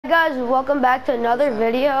guys, welcome back to another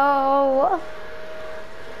video.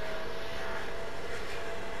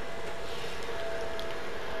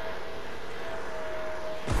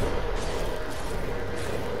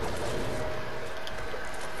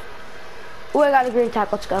 Ooh, I got a green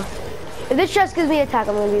attack, let's go. If this chest gives me an attack,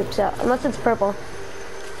 I'm gonna be upset, unless it's purple.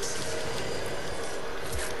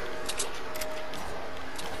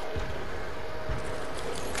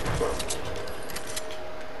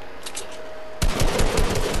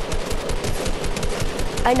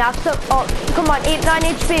 I knocked him. Oh, come on, 9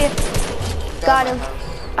 HP. Got him.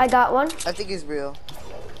 I got one. I think he's real.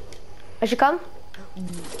 I should come?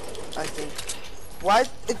 I think. Why?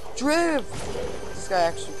 It drift. This guy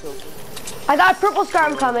actually killed me. I got a purple scar,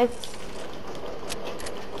 I'm coming.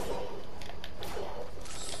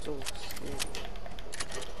 So scared.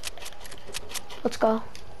 Let's go.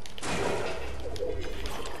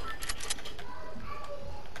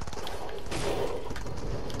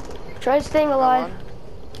 Try staying alive.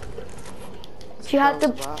 If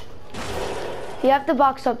you have to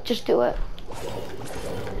box up, just do it.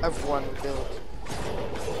 I have one build.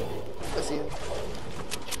 I see him.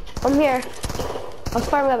 I'm here. I was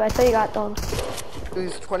farming up, I thought you got those.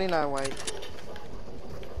 He's 29 white.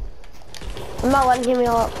 I'm not letting him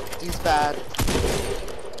heal up. He's bad.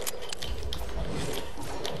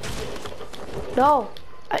 No.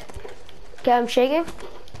 Okay, I'm shaking.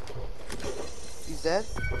 He's dead?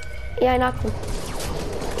 Yeah, I knocked him.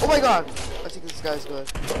 Oh my god! I think this guy's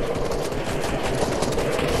good.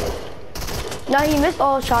 No, he missed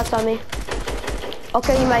all his shots on me.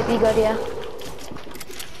 Okay, he might be good, yeah.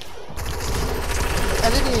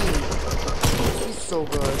 Enemy! He's so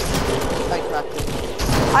good. I cracked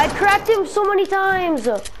him. I cracked him so many times!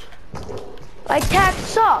 Like, tack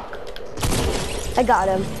suck! I got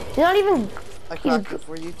him. He's not even... I cracked it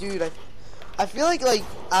for you. Dude, I feel like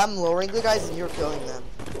I'm lowering the guys and you're killing them.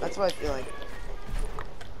 That's what I feel like.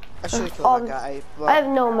 I should have killed that guy. I have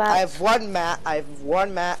no mats. I have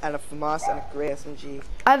one mat and a FAMAS and a gray SMG.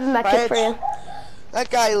 I have a med kit for you.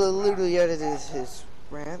 That guy literally edited his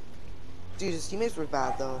rant. Dude, his teammates were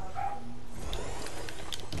bad though.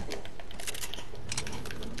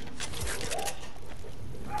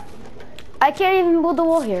 I can't even build the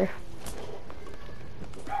wall here.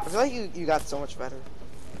 I feel like you got so much better.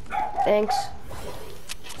 Thanks.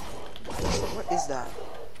 What is that?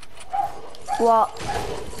 Well,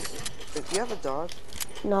 Do you have a dog?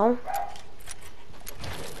 no.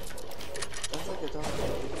 That's like a dog.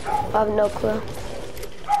 I have no clue.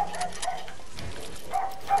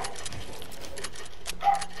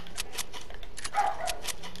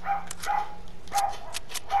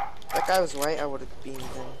 That guy was white, I would have beamed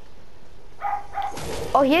him.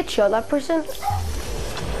 Oh, he hit you, that person?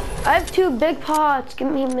 I have 2 big pots. Give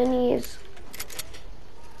me minis.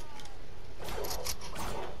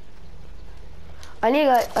 I need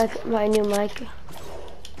like my new mic.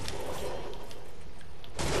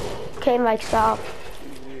 Okay, mic, stop.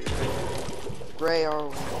 Gray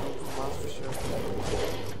or for sure.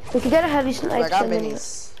 We could get a heavy sniper. I got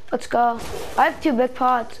minis. Let's go. I have 2 big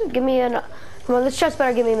pots. Give me an. Come on, this chest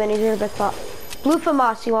better give me minis. Here's a big pot. Blue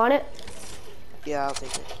FAMAS, you want it? Yeah, I'll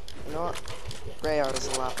take it. You know what? Gray art is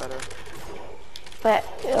a lot better. Wait,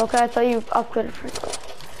 okay, I thought you upgraded for it.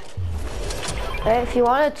 Hey, if you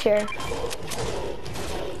want it, here.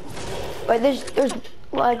 Wait, there's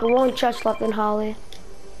like 1 chest left in Holly.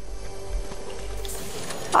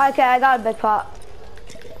 Okay, I got a big pot.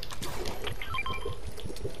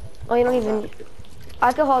 Oh, you don't even.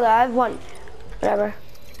 I can hold it. I have 1. Whatever.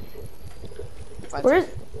 Where's?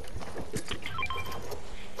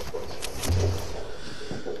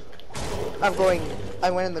 I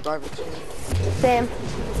went in the garbage can. Same.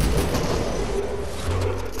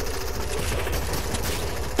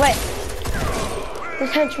 Wait.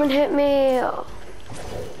 This henchman hit me.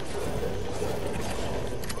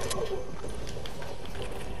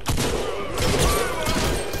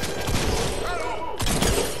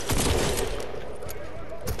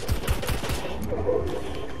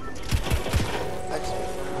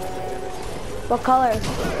 What color?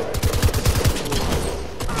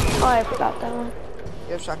 Oh, I forgot that one.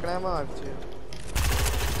 You have shotgun ammo? I have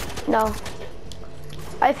 2. No.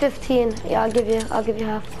 I have 15. Yeah, I'll give you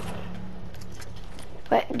half.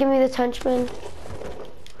 Wait, give me this henchman.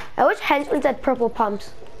 I wish henchmen had purple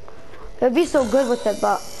pumps. It would be so good with it,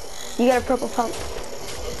 but you get a purple pump.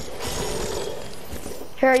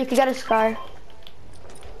 Here, you can get a scar.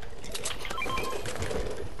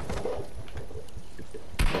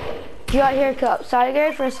 You got here, go outside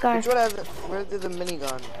again for a scar. Where did the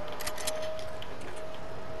minigun?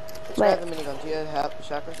 Wait. I have the minigun. Do you have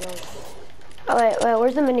shotgun shells? Oh wait,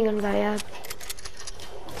 where's the minigun guy at?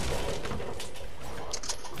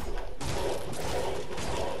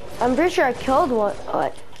 I'm pretty sure I killed one.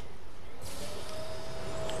 What?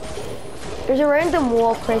 There's a random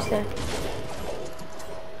wall placed there.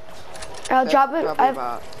 I'll That's drop it. probably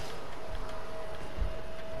about.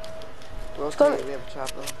 Okay, we have a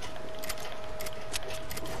chopper.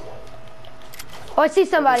 Oh, I see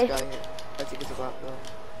somebody. This guy here. I think it's a black though.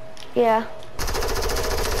 Yeah.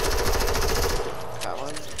 Got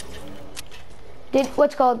one.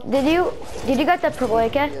 What's called? Did you get that purple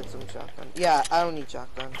AK? You had some shotgun. Yeah, I don't need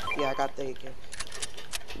shotgun. Yeah, I got the AK.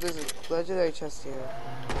 There's a legendary chest here.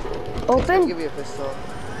 Open? Give me a pistol.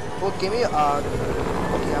 Well, give me a AUG.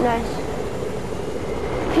 Yeah. Nice.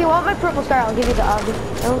 If you want my purple star, I'll give you the AUG.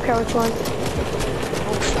 I don't care which one.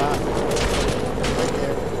 Oh, shot. Right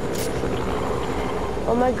there.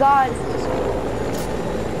 Oh my god.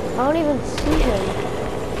 I don't even see him.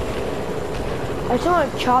 I just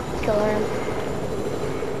want to chop killer him.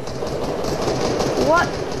 What?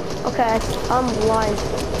 Okay, I'm blind.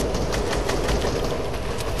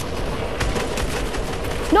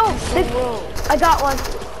 No! I got one.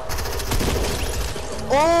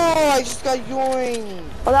 Oh, I just got yoinged.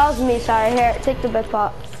 Oh, that was me, sorry. Here, take the big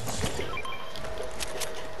pot.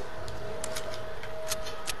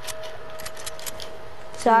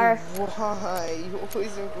 Sorry. Why? You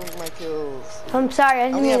always improve my kills. I'm sorry, I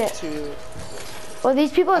didn't mean it. Two. Well,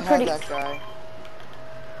 these people are I pretty... had that guy.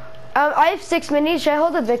 I have 6 minis. Should I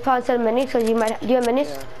hold a big pot instead of minis? Because you might... Do you have minis?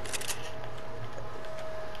 Yeah.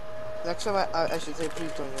 Next time I should say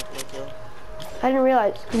please don't yank my kill. I didn't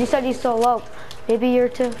realize. Because you said he's so low. Maybe you're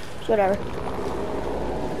too. Whatever.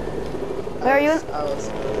 Where are you in?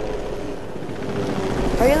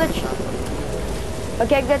 Are you in the...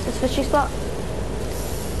 Okay, get this fishy spot.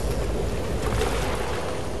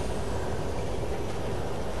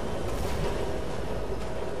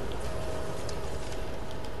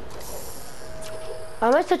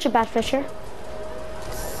 Am I such a bad fisher?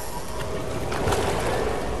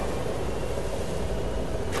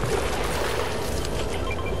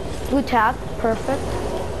 Blue tap, perfect.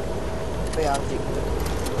 Yeah, I'll take it.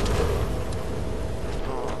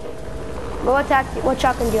 But what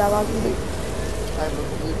shotgun do you have? I have a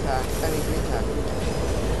blue tack. I mean green tack.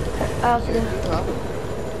 I also do.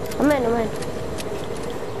 I'm in.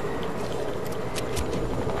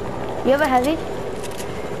 You have a heavy?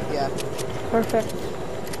 Yeah. Perfect.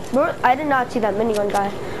 I did not see that minigun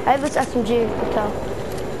guy. I have this SMG, hotel.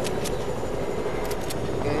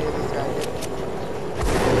 Okay, this guy did.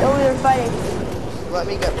 Oh, we were fighting. Let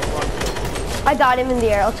me get one. I got him in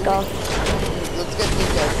the air. Let's go. Let's get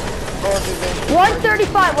these guys. Oh,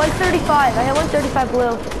 135. 135. I had 135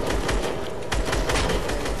 blue.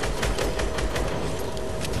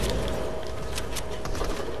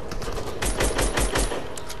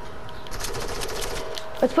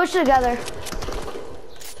 Let's push together.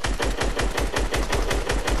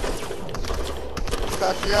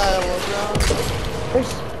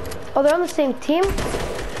 Oh, they're on the same team?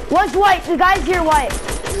 One's white. The guy's here white.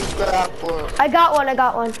 I got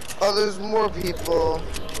one. Oh, there's more people.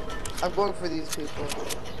 I'm going for these people.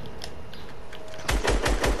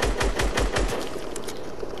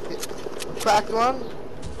 Cracked one.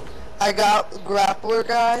 I got grappler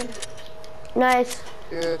guy. Nice.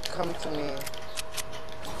 Here, come to me.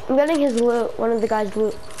 I'm getting his loot. One of the guys'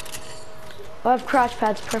 loot. I have crash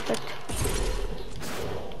pads. Perfect.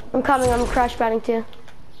 I'm coming. I'm crash padding too.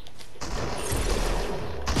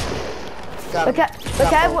 Okay, can I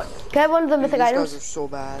have one of the mythic items? These guys are so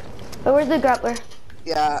bad. Oh, where's the grappler?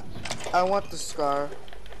 Yeah, I want the scar.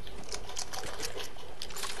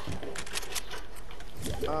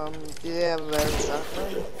 Do they have a better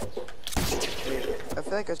shotgun? Wait, I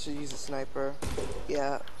feel like I should use a sniper.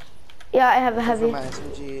 Yeah. Yeah, I have a heavy. For my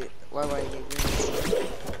SMG. Why do I need green?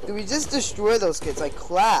 Did we just destroy those kids? I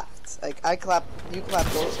clapped. Like, I clapped. You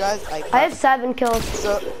clapped those guys. I have 7 kills.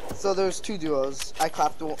 So there's 2 duos. I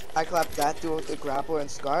clapped that duo with the grappler and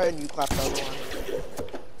scar, and you clapped the other one.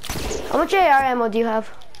 How much AR ammo do you have?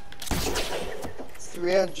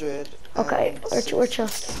 300. Okay, we're chill.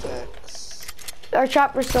 6. Our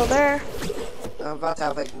chopper's still there. I'm about to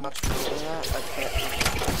have like much more than that.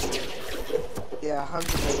 Yeah,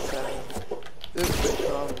 107.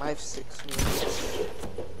 I have 6 minutes.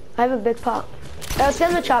 I have a big pop. Let's get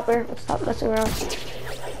in the chopper. Let's stop messing around.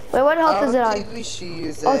 Wait, what health is it on? We should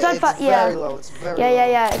use it. Oh, it's on 5. Yeah. Very low. It's very yeah,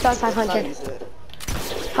 low. yeah. It's on 500.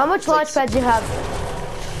 How much launch pads do you have?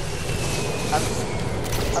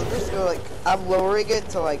 I'm just going I'm lowering it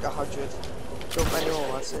to like 100. So if anyone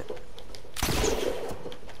wants it.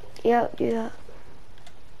 Yeah, do that.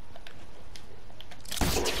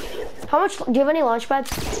 How much? Do you have any launch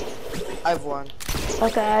pads? I have 1.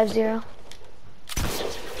 Okay, I have 0.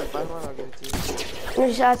 If I find one, I'll give it to you. I'm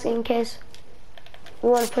just asking in case we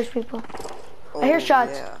want to push people. Oh, I hear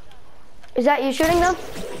shots. Yeah. Is that you shooting them?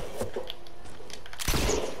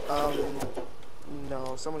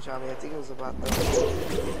 No, someone shot me. I think it was about the.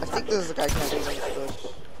 I think this is the guy camping in this bush.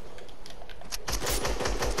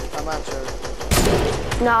 I'm not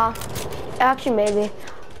sure. Nah. Actually, maybe.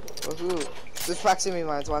 Well, who? There's proximity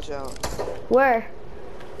mines. Watch out. Where?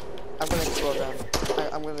 I'm gonna explode them.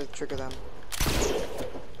 I'm gonna trigger them.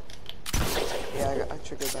 Yeah, I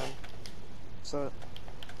triggered them. So.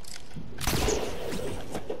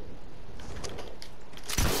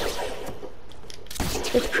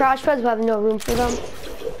 This crash pads will have no room for them.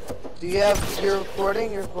 Do you have your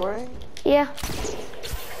recording? You're recording? Yeah.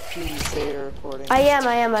 Please say you're recording. I am.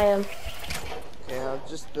 Okay, I'll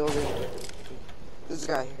just build it. This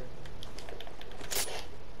guy here.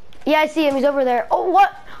 Yeah, I see him. He's over there. Oh,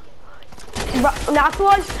 what? Knocked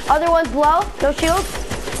one. Other one's below. No shield.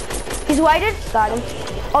 He's whited. Got him.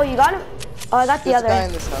 Oh, you got him? Oh, I got the other. This guy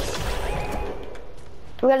in this house.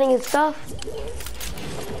 I'm getting his stuff.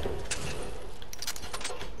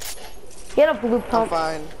 Get a blue I'm pump.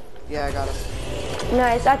 fine. Yeah, I got him.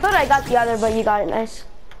 Nice. I thought I got the other, but you got it. Nice.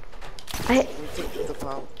 Let me take the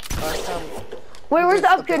pump. Last time. Wait, where's the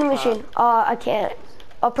big upgrading machine? I can't.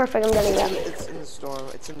 Oh, perfect. I'm getting that. It's in the storm.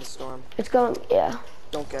 It's in the storm. It's going. Yeah.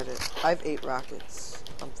 Don't get it. I have 8 rockets.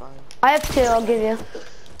 I'm fine. I have 2. I'll give you.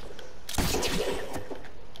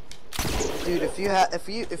 Dude,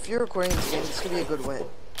 if you're recording this game, this could be a good win.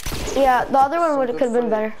 Yeah, the other one Some could have good been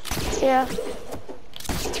better. Yeah.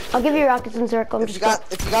 I'll give you rockets in circle. If you got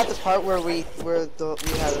the part where we had a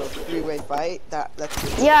 3-way fight, that's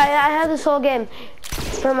good. Yeah, I had this whole game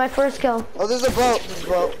for my first kill. Oh, there's a boat. There's a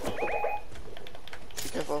boat. Be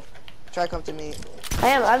careful. Try to come to me. I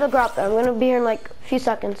am. I have a drop there. I'm gonna be here in like a few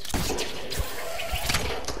seconds.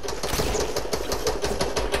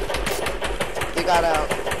 They got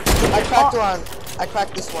out. I cracked one. I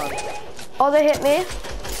cracked this one. Oh, they hit me.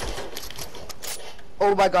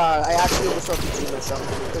 Oh my god, I actually almost RPG myself.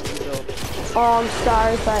 Oh, I'm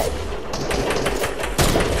sorry, but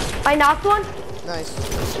I knocked one. Nice.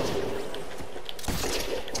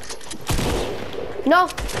 No.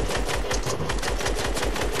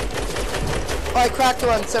 Oh, I cracked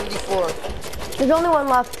one, 74. There's only one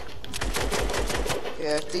left.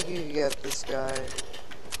 Yeah, I think you can get this guy.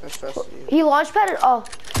 I trust you. He launch padded. Oh,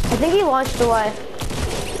 I think he launched away.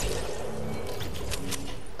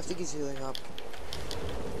 I think he's healing up.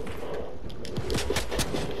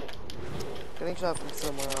 Getting shot from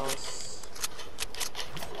somewhere else.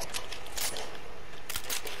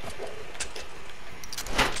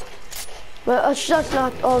 But let's just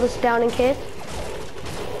knock all this down in case.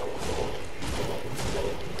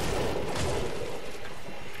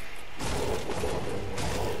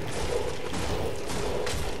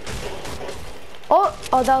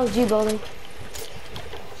 Oh, that was G building.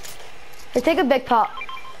 Here, take a big pop.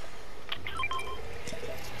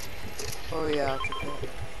 Oh yeah, it's okay.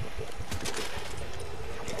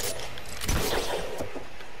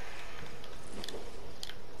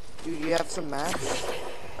 Dude, you have some mats?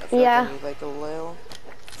 I feel Yeah. like I need like a little.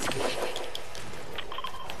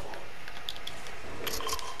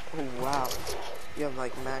 Oh wow. You have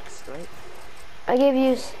like max, right? I gave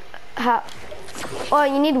you half. Oh,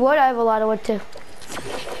 you need wood? I have a lot of wood too.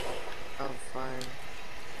 I'm fine.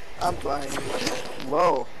 I'm fine.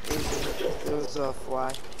 Whoa. There was a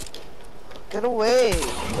fly. Get away!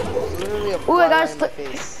 Literally a Ooh, I fly got in my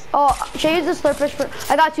face. Oh, should I use the slurpfish for?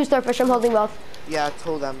 I got 2 slurpfish. I'm holding both. Yeah, I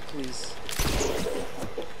told them, please.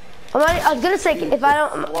 I was gonna say Dude, if I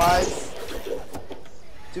don't. Flies.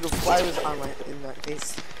 Dude, a fly was on in my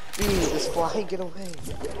face. Dude, this fly, get away.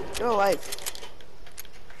 Get a life.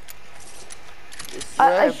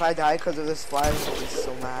 If I die because of this fly, I'm gonna be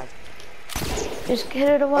so mad. Just get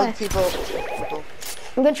it away. Oh, people.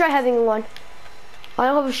 I'm gonna try having one. I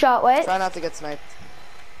don't have a shot. Wait. Try not to get sniped.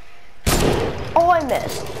 Oh, I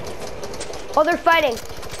missed. Oh, they're fighting.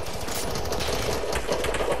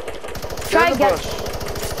 Try They're in the again. bush.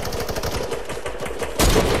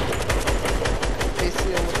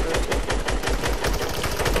 Basically, almost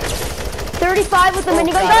 35 with the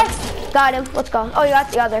minigun got guy. Got him. Let's go. Oh, you got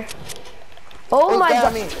the other. Oh my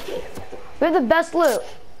god. Me. We have the best loot.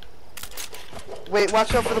 Wait,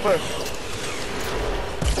 watch out for the bush.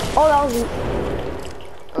 Oh, that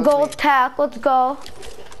was gold me. tack. Let's go.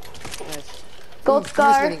 Nice. Gold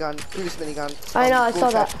scar. Cruise minigun. I know, I saw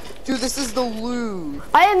gold that. tack. Dude, this is the loot.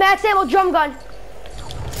 I have max ammo drum gun.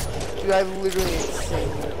 Dude, I literally insane.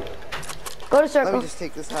 Go to Let circle. me just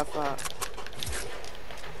take this half pot.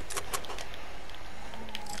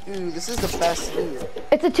 Dude, this is the best loot.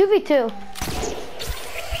 It's a 2v2.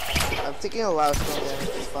 taking a lot of stone damage.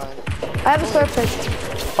 It's fine. I have a swordfish.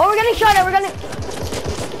 Oh, we're getting shot at. We're getting.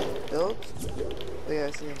 Build? Oh, yeah,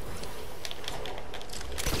 I see him.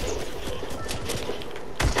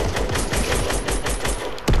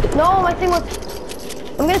 No, my thing was.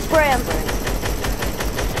 I'm gonna spray him.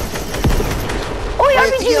 Oh, he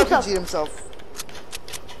RPG'd himself. RPG'd himself.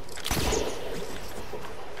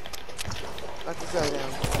 Knock this guy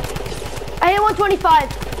down. I hit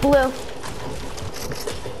 125. Blue.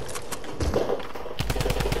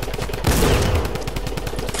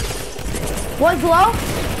 One's low.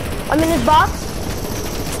 I'm in his box.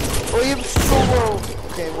 Oh, you're so low.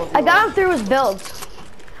 Okay, I got him through his builds.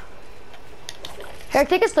 Here,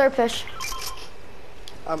 take his third fish.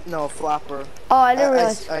 No, flopper. Oh, I didn't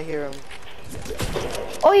realize. I hear him.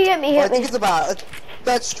 Oh, he hit me, I think it's about.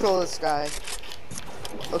 Let's troll this guy.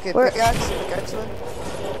 Okay, pickaxe one.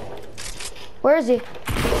 Where is he?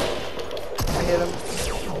 I hit him.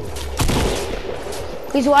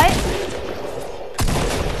 He's white.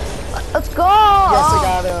 Let's go. Yes, I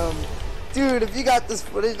got him. Dude, if you got this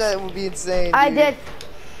footage, that would be insane. I dude. did.